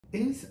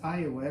Is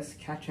iOS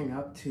catching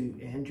up to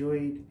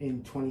Android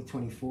in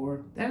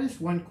 2024? That is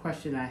one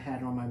question I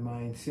had on my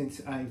mind since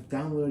I've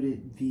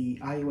downloaded the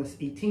iOS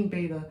 18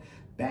 beta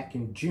back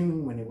in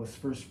June when it was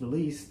first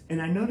released.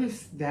 And I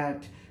noticed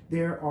that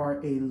there are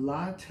a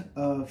lot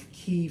of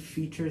key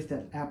features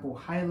that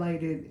Apple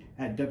highlighted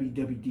at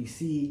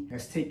WWDC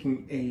as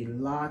taking a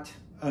lot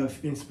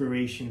of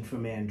inspiration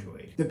from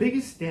Android. The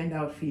biggest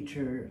standout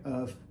feature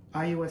of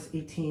iOS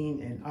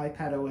 18 and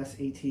iPadOS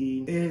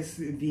 18 is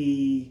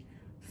the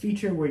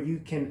feature where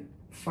you can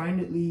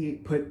finally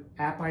put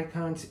app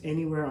icons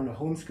anywhere on the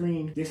home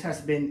screen. This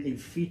has been a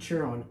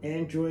feature on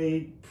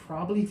Android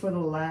probably for the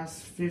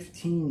last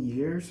 15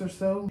 years or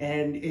so,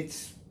 and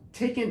it's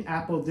taken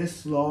Apple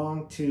this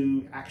long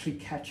to actually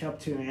catch up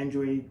to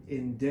Android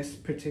in this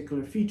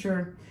particular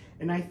feature.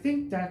 And I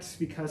think that's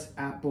because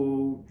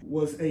Apple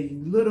was a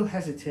little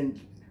hesitant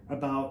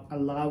about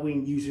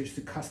allowing users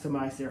to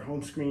customize their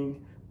home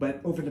screen, but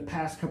over the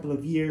past couple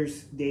of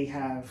years they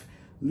have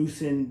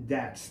loosen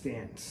that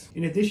stance.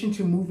 In addition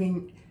to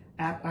moving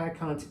app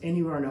icons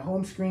anywhere on the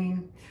home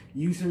screen,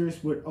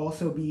 users would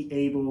also be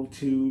able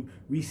to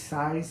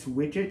resize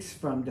widgets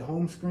from the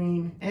home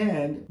screen,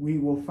 and we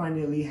will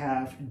finally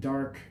have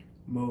dark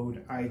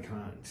mode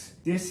icons.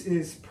 This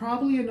is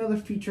probably another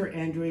feature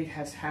Android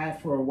has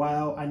had for a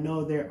while. I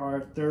know there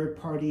are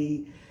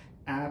third-party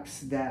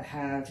apps that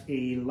have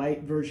a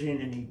light version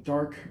and a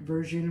dark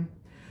version,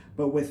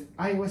 but with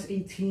iOS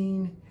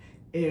 18,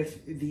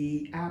 if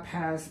the app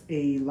has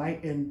a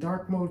light and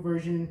dark mode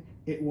version,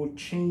 it will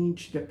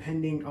change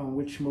depending on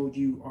which mode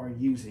you are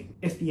using.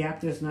 If the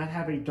app does not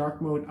have a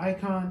dark mode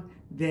icon,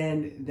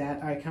 then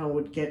that icon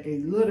would get a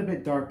little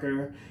bit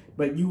darker,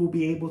 but you will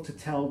be able to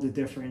tell the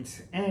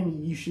difference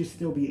and you should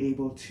still be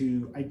able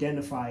to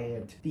identify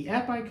it. The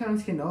app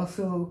icons can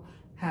also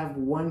have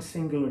one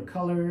singular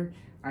color.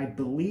 I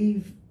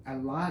believe a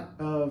lot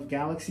of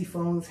Galaxy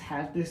phones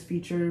have this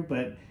feature,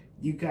 but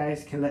you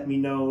guys can let me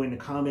know in the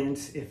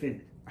comments if it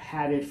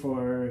had it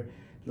for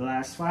the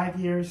last 5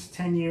 years,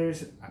 10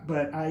 years,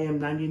 but I am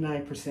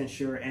 99%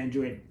 sure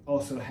Android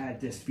also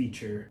had this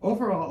feature.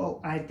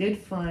 Overall, I did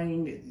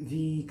find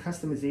the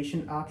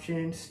customization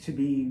options to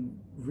be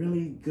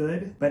really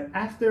good, but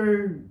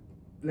after,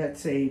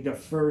 let's say, the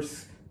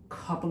first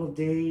couple of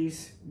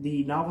days,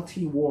 the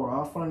novelty wore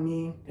off on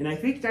me, and I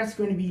think that's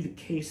going to be the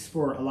case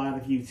for a lot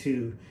of you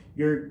too.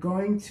 You're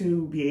going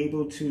to be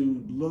able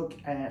to look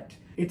at,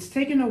 it's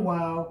taken a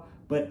while,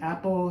 but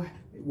Apple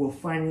will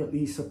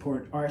finally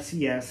support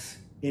RCS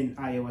in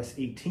iOS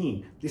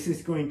 18. This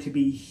is going to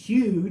be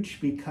huge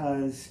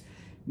because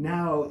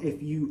now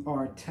if you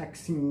are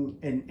texting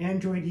an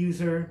Android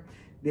user,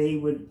 they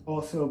would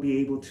also be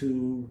able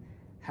to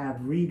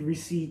have read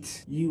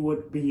receipts. You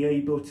would be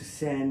able to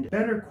send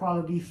better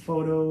quality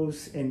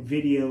photos and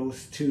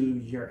videos to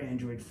your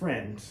Android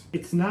friends.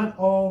 It's not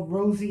all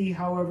rosy,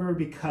 however,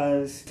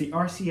 because the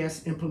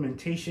RCS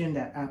implementation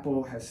that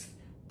Apple has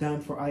done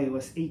for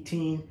iOS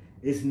 18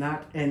 is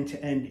not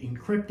end-to-end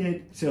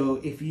encrypted. So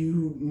if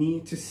you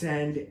need to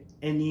send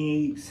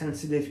any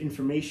sensitive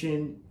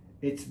information,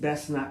 it's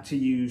best not to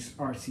use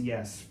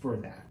RCS for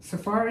that.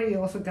 Safari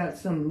also got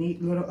some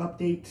neat little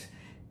updates,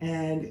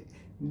 and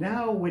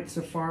now with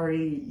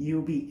Safari,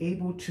 you'll be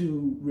able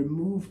to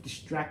remove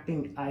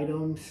distracting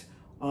items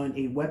on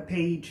a web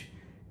page.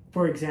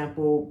 For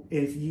example,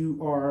 if you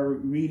are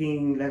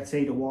reading, let's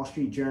say, the Wall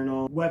Street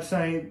Journal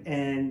website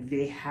and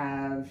they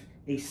have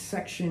a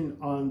section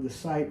on the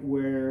site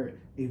where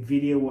a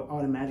video will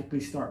automatically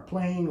start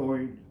playing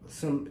or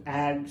some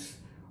ads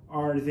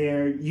are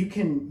there, you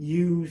can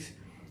use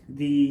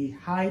the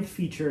hide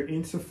feature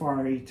in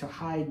Safari to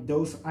hide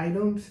those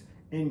items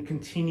and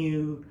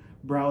continue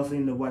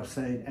browsing the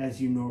website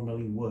as you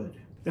normally would.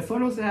 The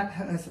Photos app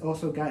has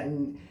also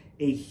gotten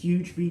a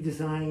huge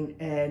redesign,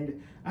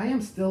 and I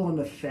am still on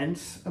the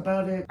fence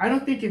about it. I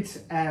don't think it's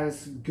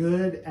as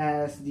good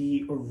as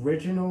the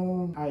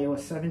original iOS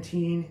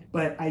 17,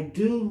 but I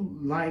do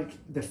like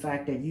the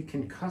fact that you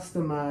can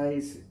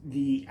customize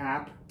the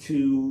app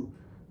to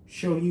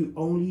show you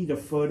only the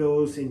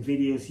photos and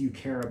videos you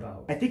care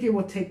about. I think it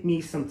will take me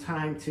some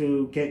time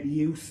to get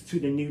used to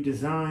the new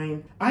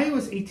design.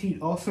 iOS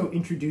 18 also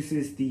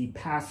introduces the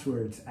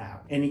Passwords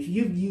app, and if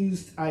you've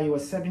used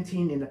iOS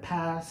 17 in the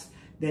past,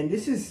 then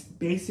this is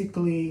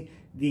basically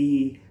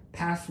the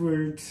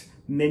passwords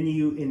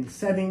menu in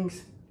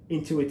settings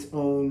into its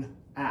own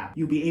app.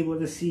 You'll be able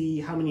to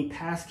see how many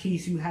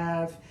passkeys you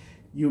have.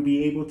 You'll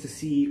be able to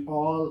see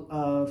all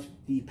of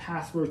the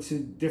passwords to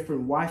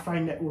different Wi-Fi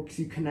networks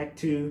you connect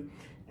to,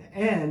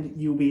 and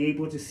you'll be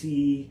able to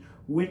see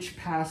which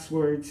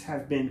passwords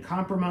have been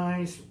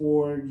compromised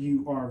or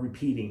you are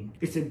repeating.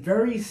 It's a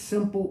very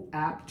simple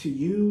app to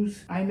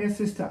use.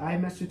 iMessage to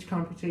iMessage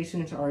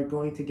conversations are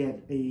going to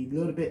get a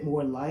little bit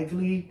more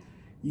lively.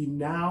 You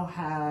now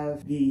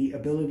have the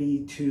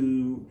ability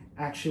to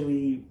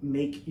actually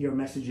make your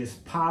messages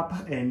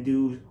pop and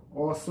do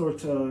all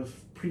sorts of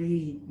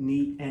pretty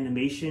neat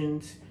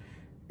animations.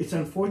 It's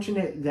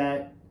unfortunate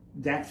that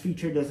that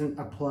feature doesn't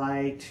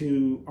apply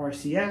to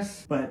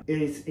RCS, but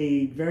it's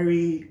a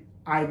very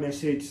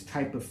iMessage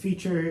type of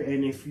feature,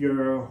 and if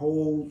your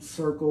whole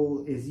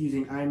circle is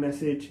using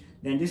iMessage,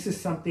 then this is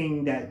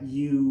something that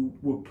you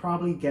will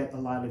probably get a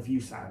lot of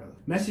use out of.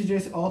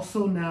 Messages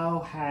also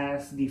now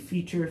has the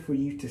feature for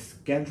you to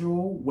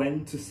schedule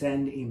when to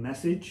send a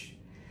message.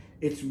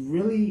 It's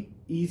really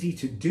easy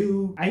to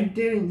do. I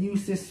didn't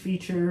use this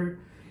feature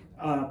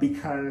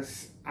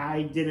because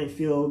I didn't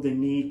feel the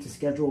need to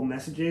schedule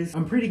messages.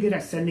 I'm pretty good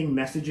at sending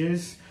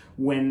messages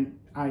when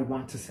I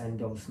want to send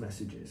those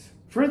messages.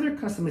 Further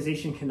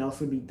customization can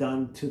also be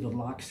done to the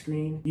lock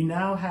screen. You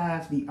now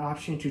have the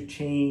option to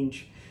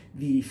change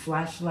the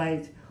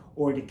flashlight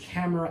or the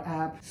camera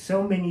app.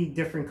 So many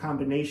different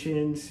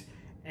combinations,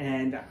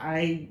 and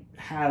I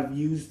have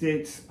used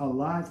it a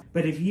lot.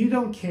 But if you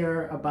don't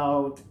care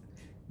about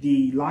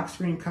the lock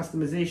screen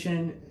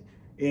customization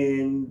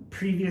in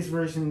previous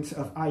versions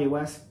of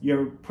iOS,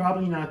 you're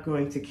probably not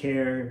going to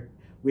care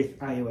with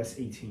iOS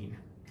 18.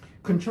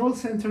 Control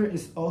Center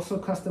is also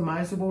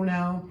customizable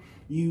now.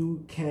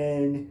 You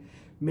can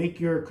make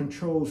your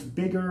controls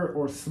bigger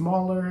or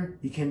smaller.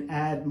 You can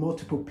add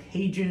multiple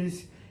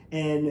pages,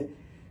 and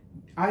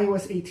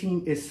iOS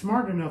 18 is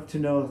smart enough to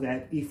know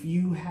that if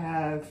you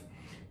have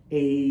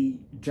a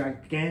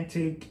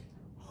gigantic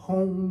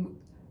home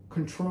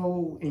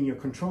control in your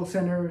control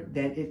center,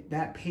 then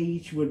that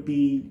page would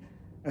be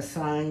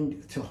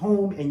assigned to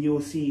home, and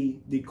you'll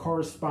see the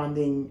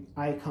corresponding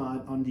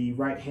icon on the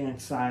right hand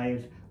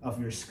side of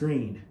your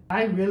screen.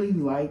 I really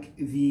like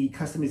the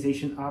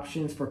customization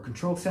options for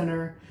Control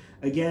Center.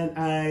 Again,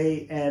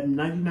 I am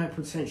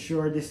 99%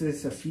 sure this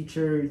is a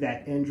feature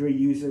that Android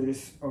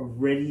users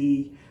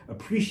already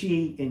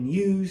appreciate and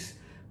use,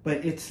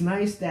 but it's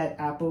nice that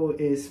Apple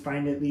is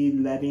finally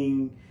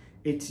letting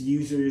its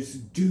users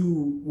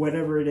do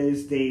whatever it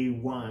is they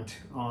want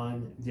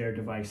on their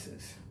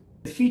devices.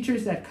 The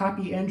features that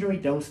copy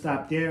Android don't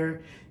stop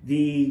there.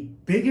 The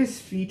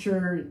biggest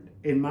feature,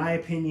 in my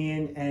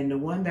opinion, and the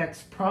one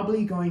that's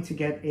probably going to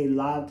get a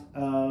lot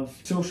of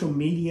social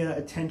media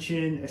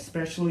attention,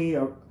 especially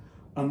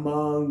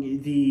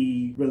among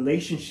the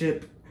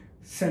relationship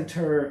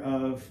center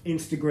of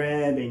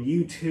Instagram and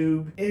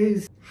YouTube,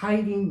 is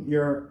hiding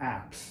your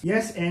apps.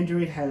 Yes,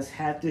 Android has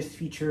had this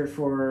feature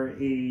for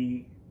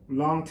a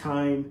long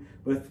time.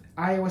 With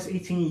iOS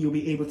 18, you'll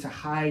be able to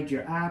hide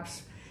your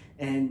apps.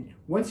 And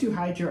once you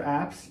hide your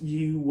apps,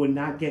 you will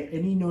not get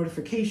any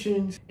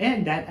notifications,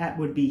 and that app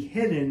would be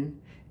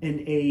hidden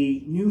in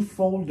a new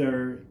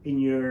folder in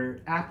your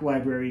app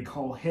library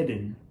called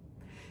Hidden.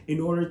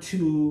 In order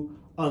to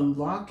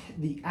unlock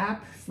the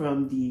app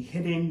from the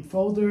hidden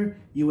folder,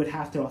 you would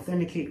have to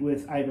authenticate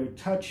with either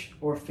Touch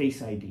or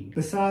Face ID.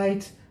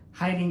 Besides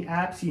hiding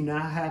apps, you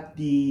now have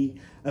the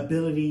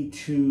ability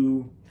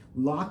to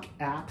lock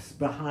apps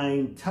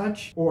behind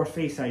Touch or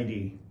Face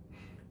ID.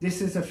 This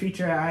is a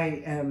feature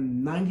I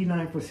am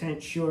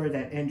 99% sure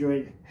that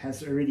Android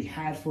has already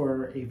had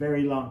for a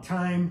very long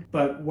time.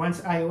 But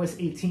once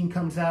iOS 18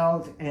 comes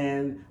out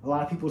and a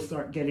lot of people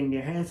start getting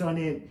their hands on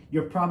it,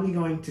 you're probably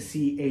going to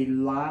see a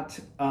lot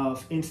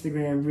of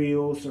Instagram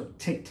Reels or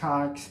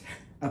TikToks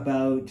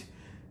about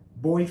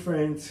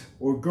boyfriends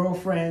or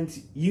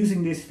girlfriends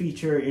using this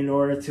feature in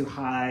order to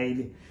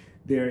hide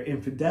their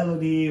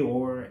infidelity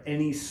or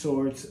any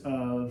sorts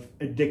of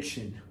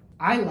addiction.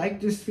 I like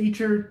this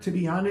feature, to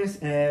be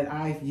honest, and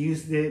I've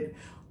used it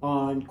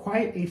on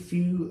quite a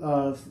few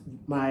of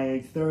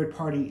my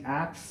third-party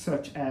apps,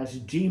 such as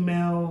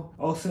Gmail.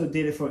 Also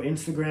did it for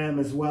Instagram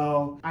as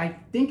well. I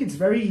think it's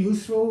very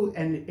useful,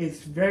 and it's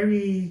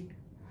very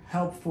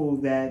helpful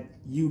that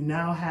you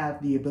now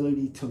have the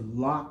ability to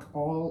lock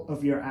all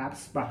of your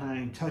apps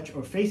behind Touch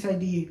or Face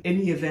ID in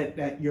the event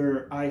that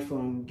your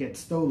iPhone gets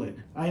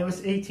stolen.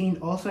 iOS 18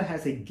 also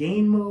has a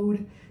game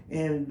mode,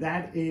 and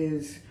that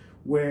is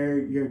where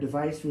your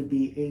device would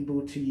be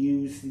able to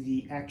use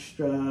the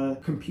extra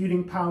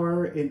computing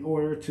power in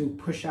order to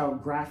push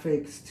out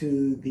graphics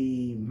to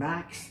the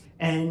max.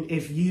 And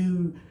if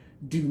you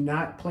do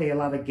not play a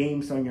lot of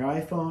games on your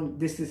iPhone,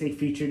 this is a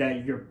feature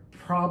that you're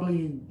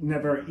probably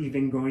never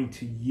even going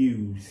to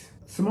use.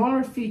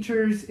 Smaller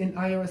features in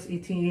iOS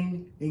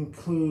 18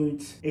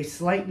 includes a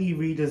slightly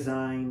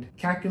redesigned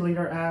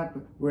calculator app,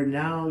 where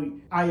now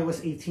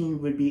iOS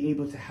 18 would be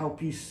able to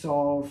help you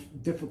solve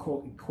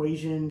difficult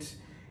equations.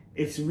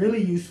 It's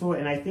really useful,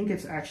 and I think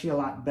it's actually a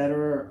lot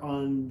better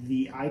on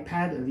the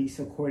iPad, at least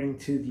according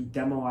to the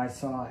demo I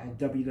saw at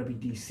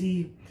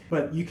WWDC.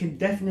 But you can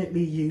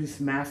definitely use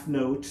Math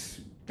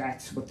Notes,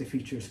 that's what the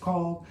feature is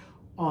called,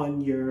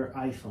 on your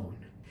iPhone.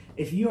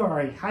 If you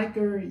are a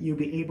hiker, you'll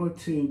be able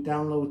to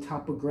download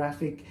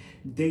topographic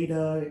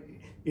data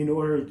in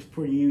order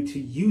for you to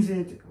use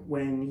it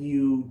when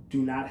you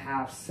do not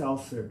have cell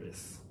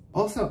service.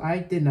 Also, I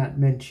did not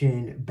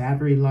mention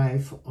battery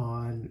life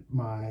on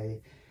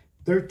my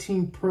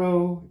 13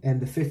 Pro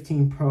and the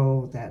 15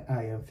 Pro that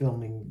I am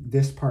filming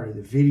this part of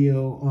the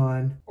video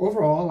on.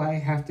 Overall, I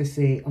have to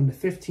say on the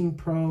 15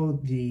 Pro,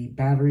 the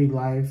battery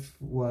life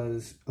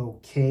was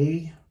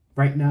okay.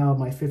 Right now,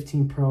 my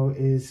 15 Pro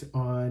is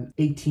on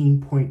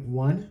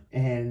 18.1,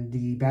 and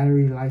the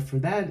battery life for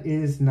that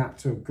is not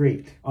so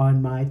great.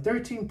 On my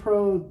 13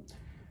 Pro,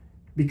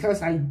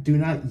 because I do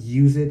not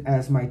use it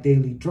as my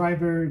daily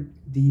driver,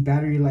 the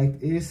battery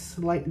life is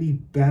slightly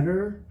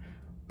better,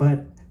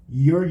 but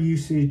your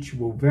usage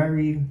will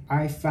vary.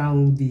 I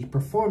found the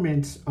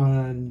performance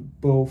on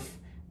both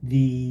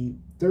the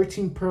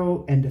 13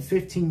 Pro and the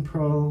 15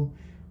 Pro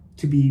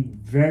to be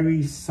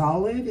very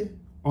solid.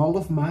 All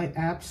of my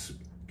apps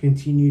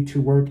continue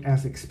to work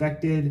as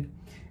expected,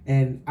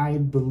 and I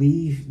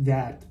believe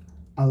that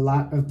a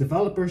lot of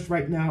developers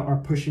right now are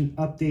pushing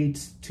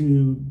updates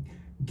to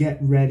get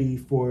ready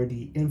for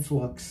the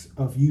influx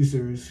of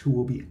users who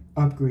will be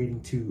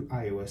upgrading to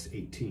iOS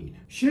 18.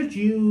 Should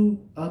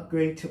you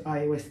upgrade to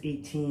iOS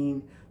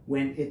 18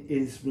 when it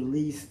is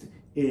released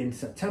in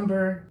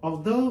September?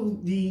 Although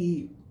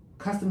the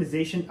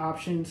customization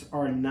options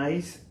are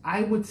nice,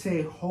 I would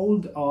say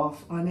hold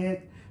off on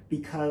it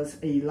because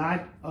a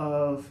lot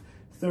of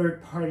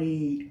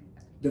third-party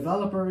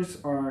developers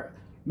are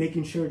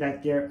making sure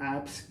that their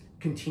apps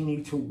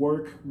continue to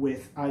work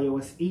with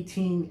iOS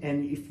 18,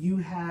 and if you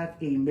have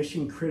a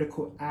mission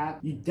critical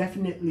app, you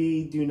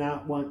definitely do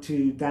not want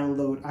to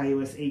download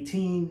iOS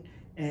 18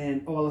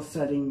 and all of a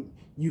sudden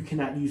you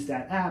cannot use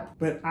that app.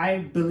 But I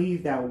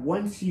believe that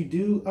once you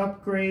do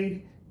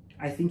upgrade,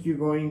 I think you're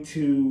going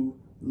to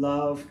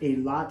love a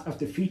lot of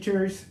the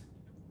features.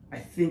 I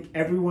think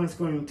everyone's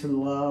going to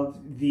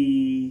love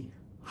the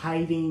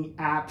hiding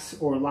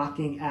apps or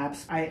locking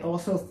apps. I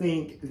also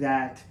think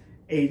that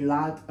a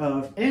lot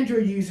of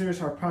Android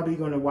users are probably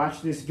going to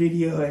watch this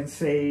video and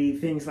say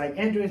things like,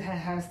 Android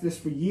has this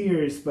for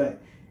years,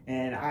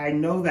 and I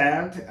know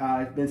that,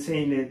 I've been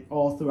saying it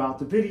all throughout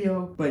the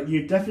video, but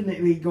you're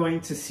definitely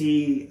going to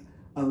see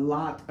a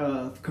lot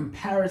of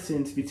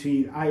comparisons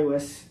between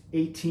iOS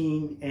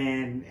 18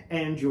 and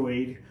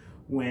Android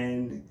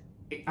when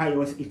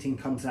iOS 18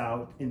 comes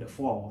out in the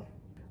fall.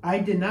 I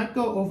did not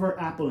go over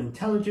Apple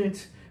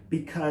Intelligence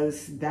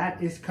because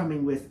that is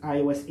coming with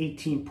iOS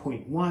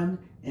 18.1,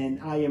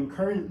 and I am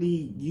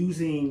currently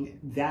using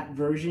that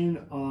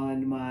version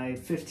on my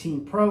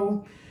 15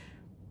 Pro.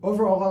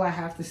 Overall, I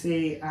have to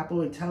say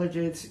Apple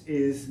Intelligence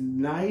is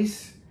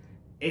nice.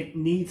 It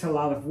needs a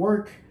lot of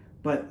work,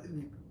 but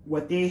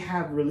what they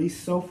have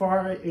released so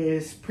far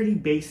is pretty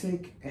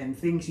basic and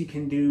things you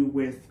can do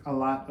with a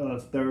lot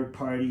of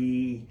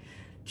third-party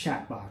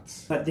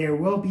chatbots. But there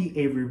will be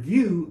a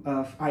review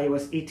of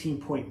iOS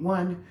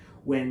 18.1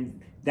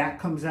 when that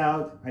comes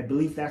out. I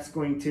believe that's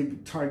going to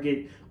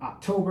target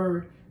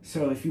October.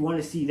 So if you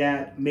want to see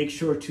that, make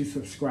sure to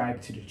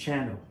subscribe to the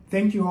channel.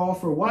 Thank you all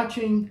for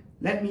watching.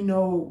 Let me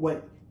know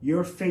what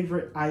your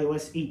favorite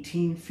iOS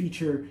 18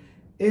 feature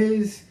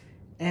is,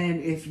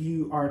 and if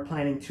you are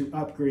planning to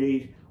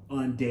upgrade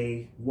on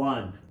day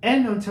one.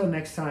 And until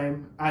next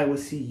time, I will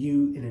see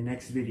you in the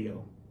next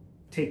video.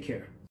 Take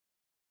care.